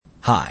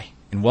Hi,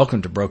 and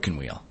welcome to Broken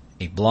Wheel,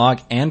 a blog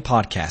and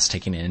podcast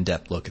taking an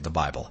in-depth look at the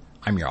Bible.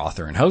 I'm your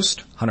author and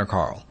host, Hunter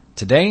Carl.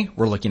 Today,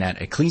 we're looking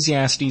at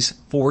Ecclesiastes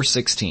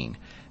 4:16.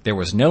 There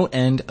was no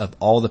end of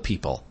all the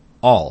people,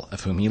 all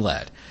of whom he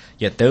led.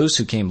 Yet those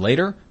who came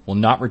later will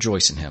not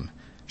rejoice in him.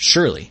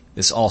 Surely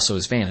this also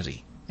is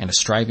vanity, and a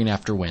striving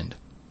after wind.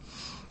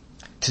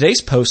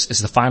 Today's post is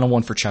the final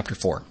one for chapter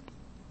 4.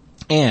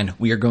 And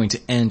we are going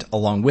to end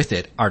along with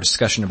it our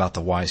discussion about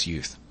the wise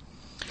youth.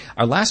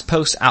 Our last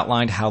post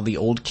outlined how the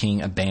old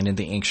king abandoned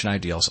the ancient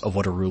ideals of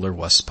what a ruler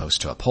was supposed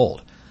to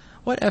uphold.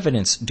 What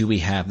evidence do we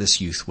have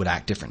this youth would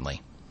act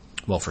differently?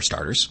 Well, for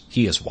starters,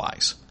 he is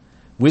wise.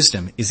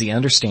 Wisdom is the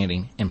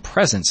understanding and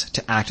presence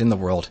to act in the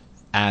world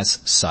as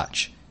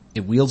such.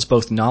 It wields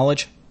both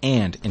knowledge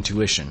and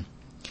intuition.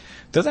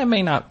 Though that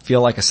may not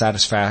feel like a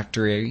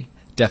satisfactory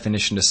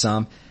definition to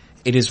some,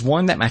 it is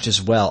one that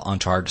matches well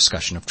onto our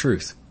discussion of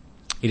truth.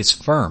 It is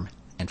firm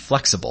and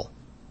flexible.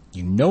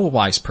 You know a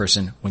wise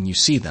person when you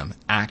see them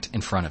act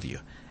in front of you,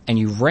 and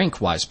you rank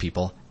wise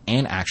people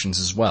and actions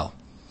as well.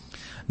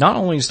 Not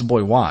only is the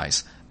boy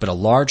wise, but a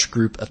large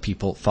group of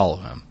people follow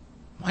him.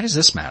 Why does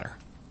this matter?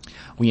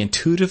 We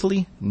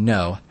intuitively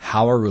know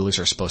how our rulers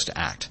are supposed to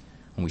act.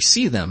 When we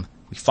see them,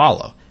 we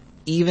follow,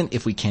 even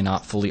if we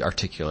cannot fully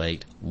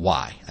articulate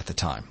why at the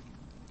time.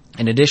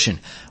 In addition,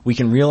 we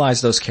can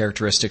realize those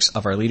characteristics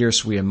of our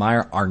leaders we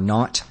admire are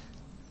not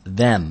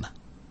them.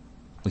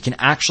 We can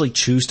actually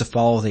choose to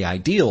follow the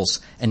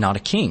ideals and not a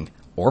king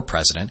or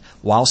president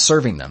while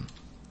serving them.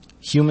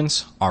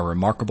 Humans are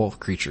remarkable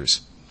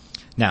creatures.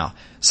 Now,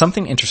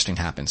 something interesting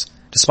happens.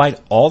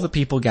 Despite all the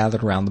people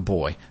gathered around the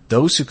boy,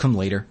 those who come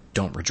later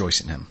don't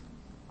rejoice in him.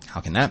 How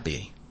can that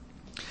be?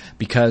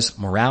 Because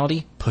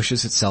morality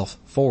pushes itself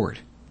forward.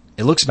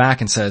 It looks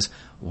back and says,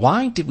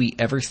 why did we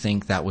ever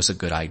think that was a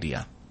good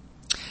idea?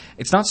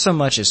 It's not so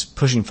much as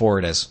pushing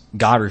forward as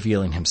God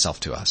revealing himself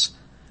to us.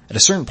 At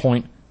a certain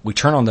point, we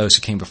turn on those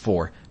who came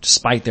before,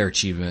 despite their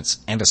achievements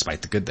and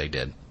despite the good they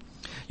did.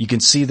 You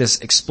can see this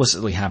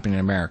explicitly happening in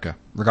America,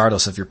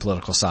 regardless of your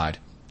political side.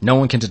 No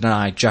one can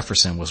deny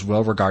Jefferson was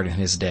well regarded in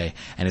his day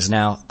and is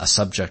now a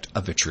subject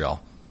of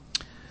vitriol.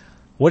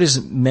 What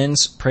is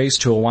men's praise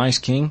to a wise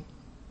king?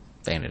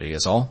 Vanity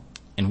is all.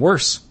 And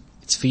worse,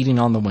 it's feeding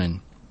on the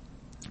wind.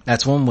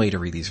 That's one way to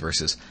read these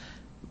verses.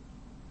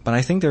 But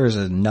I think there is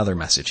another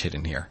message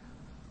hidden here.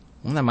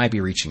 One that might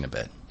be reaching a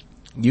bit.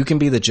 You can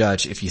be the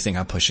judge if you think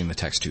I'm pushing the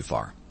text too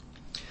far.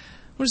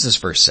 What does this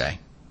verse say?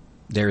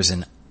 There is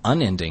an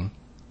unending,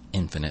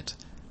 infinite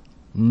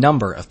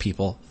number of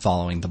people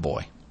following the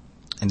boy,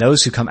 and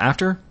those who come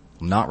after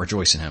will not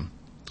rejoice in him.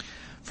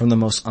 From the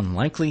most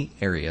unlikely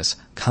areas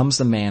comes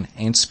the man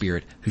and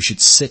spirit who should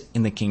sit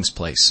in the king's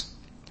place.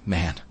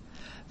 Man,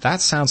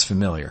 that sounds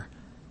familiar.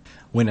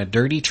 When a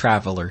dirty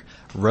traveler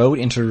rode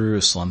into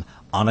Jerusalem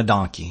on a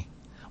donkey,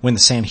 when the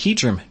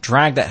Sanhedrin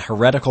dragged that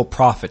heretical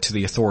prophet to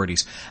the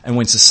authorities, and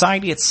when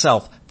society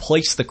itself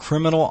placed the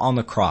criminal on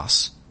the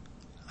cross,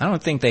 I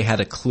don't think they had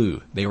a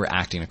clue they were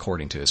acting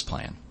according to his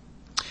plan.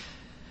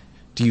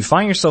 Do you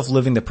find yourself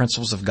living the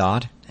principles of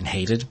God and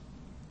hated?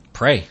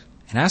 Pray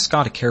and ask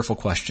God a careful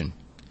question.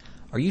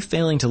 Are you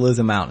failing to live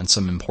them out in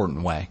some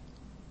important way?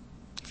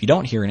 If you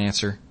don't hear an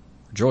answer,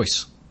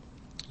 rejoice.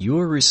 You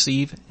will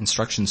receive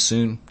instruction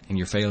soon in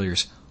your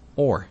failures,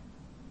 or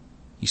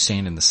you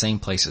stand in the same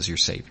place as your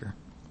Savior.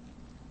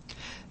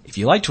 If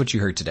you liked what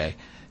you heard today,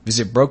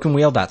 visit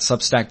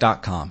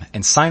brokenwheel.substack.com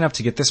and sign up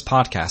to get this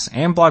podcast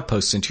and blog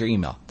posts into your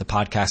email. The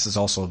podcast is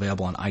also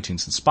available on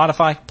iTunes and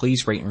Spotify.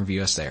 Please rate and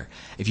review us there.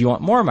 If you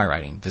want more of my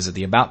writing, visit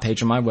the About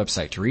page on my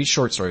website to read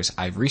short stories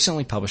I've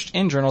recently published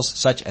in journals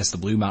such as the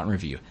Blue Mountain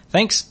Review.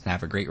 Thanks, and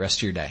have a great rest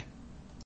of your day.